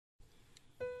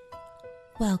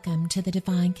Welcome to the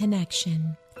Divine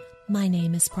Connection. My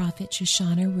name is Prophet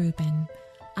Shoshana Rubin.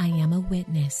 I am a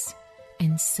witness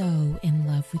and so in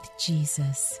love with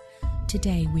Jesus.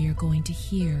 Today we are going to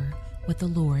hear what the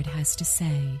Lord has to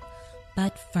say.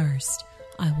 But first,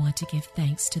 I want to give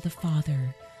thanks to the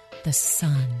Father, the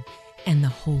Son, and the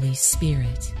Holy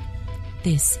Spirit.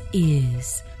 This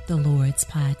is the Lord's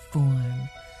platform.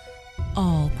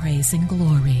 All praise and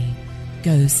glory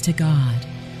goes to God.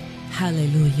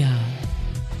 Hallelujah.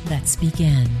 Let's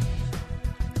begin.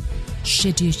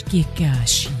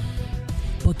 Shidishkikashi.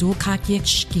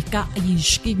 Bodokakikshkika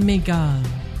yishkimega.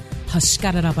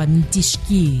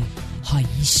 Hashkarabandishki.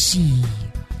 Haishi.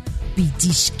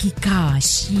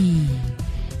 Bidishkikashi.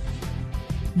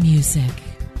 Music.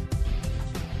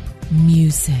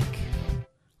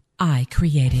 I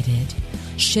created it.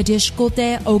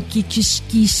 Shidishkote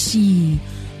okikishkishi.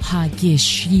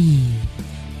 Hagishi.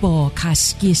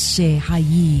 Bokashkishe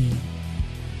hayi.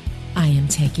 I am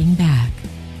taking back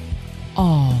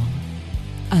all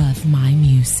of my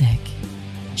music.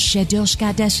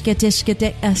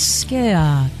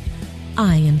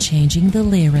 I am changing the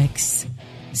lyrics,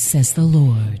 says the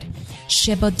Lord.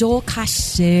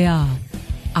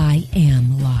 I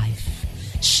am life.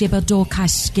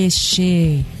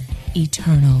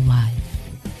 Eternal life.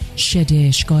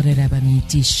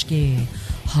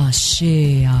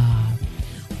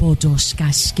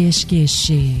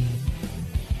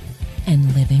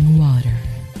 And living water.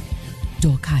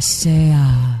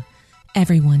 Dokashea.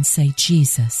 Everyone say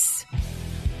Jesus.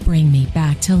 Bring me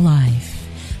back to life.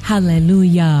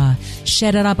 Hallelujah.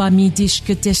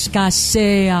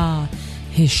 Sherabamidishkatishkashea.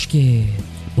 Hishke.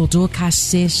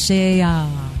 Bodokashea.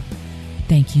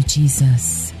 Thank you,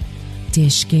 Jesus.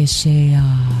 Dishkeshea.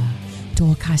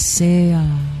 Dokashea.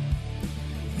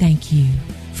 Thank you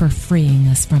for freeing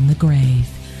us from the grave.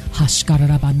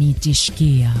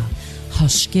 Hashkarabamidishkia.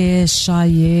 Hashke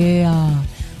Shaya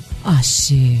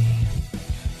Ashi.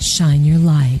 Shine your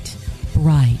light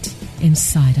bright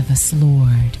inside of us,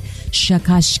 Lord.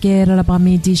 Shakashke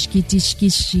Rabami Dishki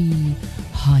Dishkishi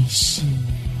Haishi.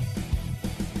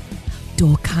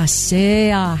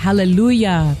 Dokashea.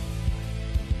 Hallelujah.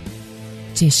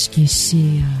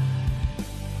 Dishkishia.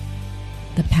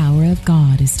 The power of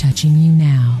God is touching you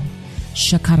now.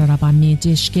 Shakarabami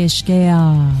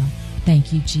Dishkishkea.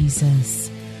 Thank you, Jesus.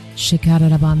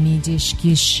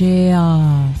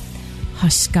 Shikarabamidishkishea.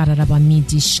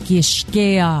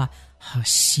 Haskarabamidishkishkea.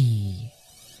 Hashi.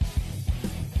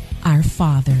 Our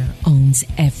Father owns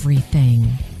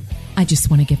everything. I just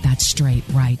want to get that straight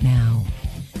right now.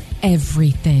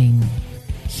 Everything.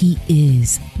 He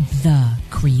is the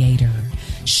Creator.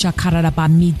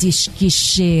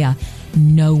 Shakarabamidishkishea.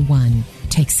 No one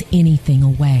takes anything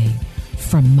away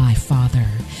from my Father.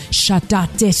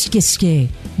 Shatateshkishke.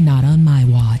 Not on my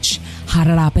watch.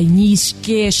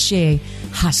 Harabanishkeshe.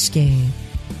 Hashke.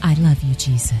 I love you,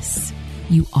 Jesus.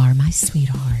 You are my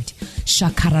sweetheart.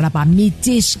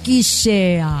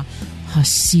 Shakarabamidishkishea.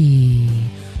 Hashi.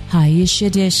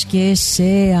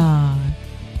 Haishadeshkeshea.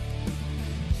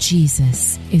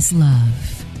 Jesus is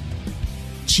love.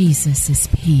 Jesus is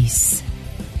peace.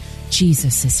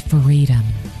 Jesus is freedom.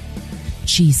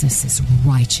 Jesus is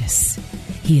righteous.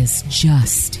 He is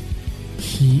just.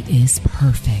 He is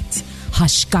perfect.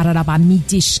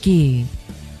 Hashkarabamidishki.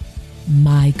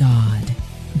 My God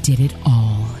did it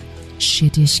all.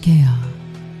 Shidishkea.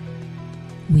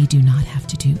 We do not have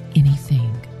to do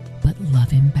anything but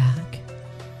love Him back.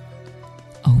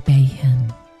 Obey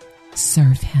Him.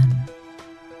 Serve Him.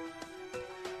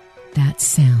 That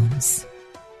sounds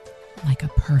like a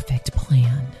perfect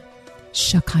plan.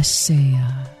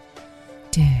 Shakashea.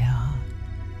 Dea.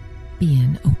 Be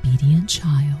an obedient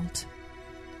child.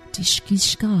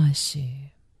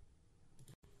 Dishkishkashi.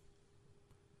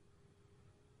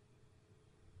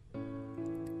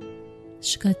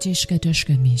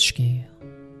 Shkatishkatushkamishki.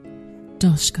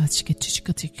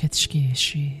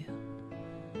 Doshkatishkatishkatishki.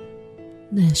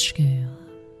 Neshke.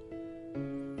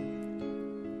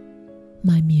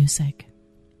 My music.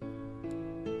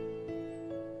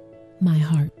 My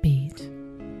heartbeat.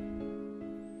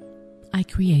 I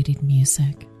created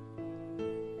music.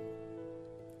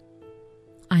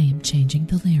 I am changing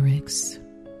the lyrics.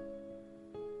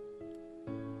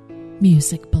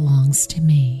 Music belongs to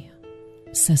me,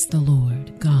 says the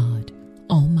Lord God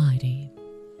Almighty.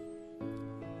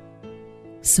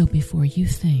 So before you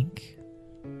think,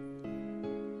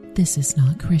 this is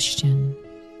not Christian,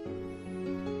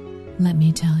 let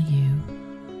me tell you,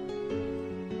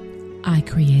 I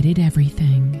created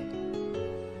everything.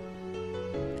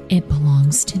 It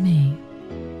belongs to me.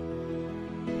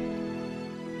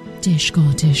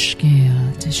 Dishko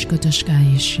dishkea, dishko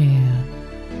dishkaishea.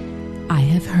 I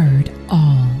have heard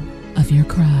all of your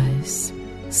cries,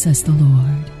 says the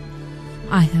Lord.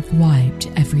 I have wiped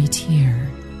every tear.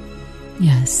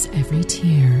 Yes, every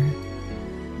tear.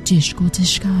 Dishko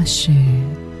tishkashe,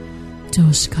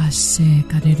 toskase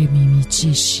karirimi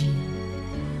jishi,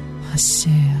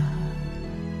 hasea.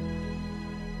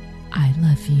 I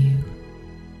love you.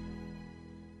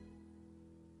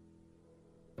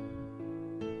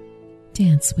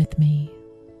 Dance with me.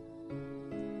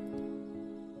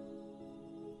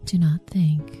 Do not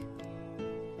think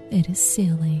it is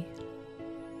silly.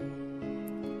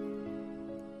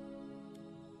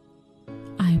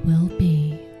 I will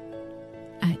be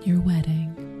at your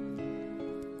wedding.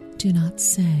 Do not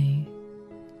say,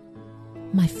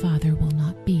 my father will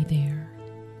not be there.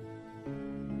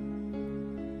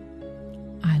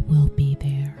 I will be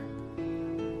there.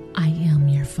 I am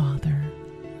your father.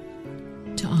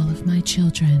 To all of my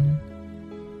children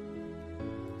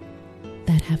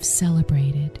that have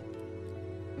celebrated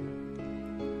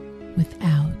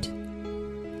without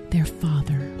their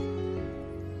father,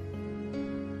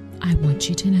 I want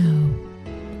you to know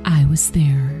I was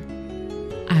there.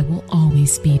 I will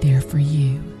always be there for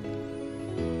you.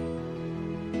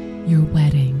 Your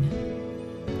wedding,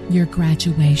 your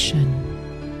graduation,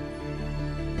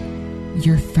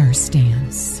 your first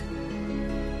dance,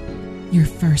 your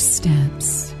first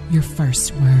steps, your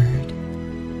first word.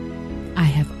 I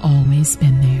have always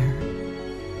been there,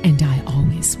 and I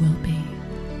always will be.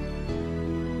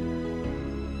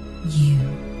 You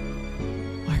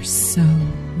are so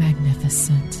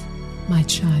magnificent, my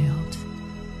child.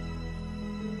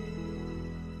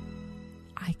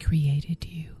 I created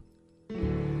you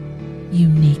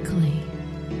uniquely.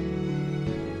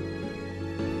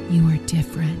 You are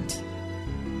different,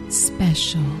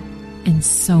 special in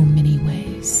so many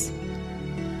ways.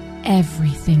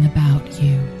 Everything about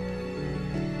you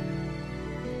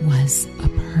was a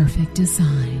perfect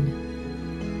design,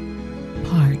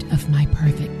 part of my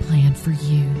perfect plan for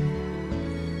you.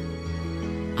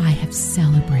 I have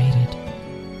celebrated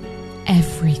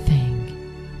everything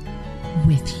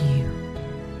with you.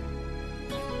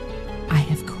 I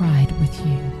have cried with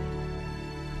you.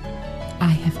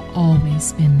 I have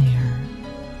always been there.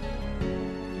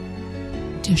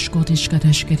 Dishko dishka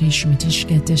dishka dishma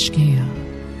dishka dishkea.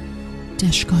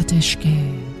 Dishka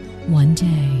dishke. One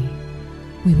day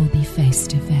we will be face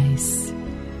to face.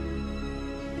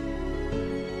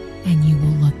 And you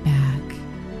will look back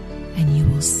and you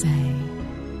will say,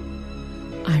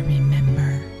 I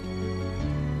remember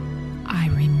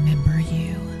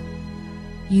you.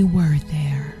 You were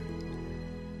there.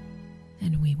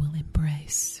 And we will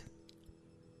embrace.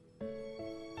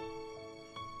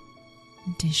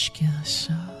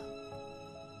 Dishkilsha,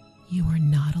 you are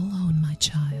not alone, my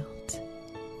child.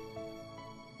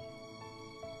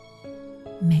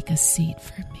 Make a seat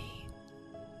for me.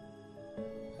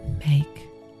 Make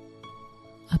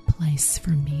a place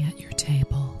for me at your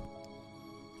table.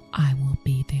 I will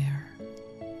be there.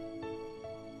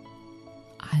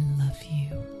 I love you.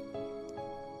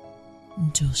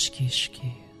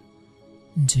 Dushkishki,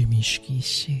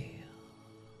 Dumishkishi.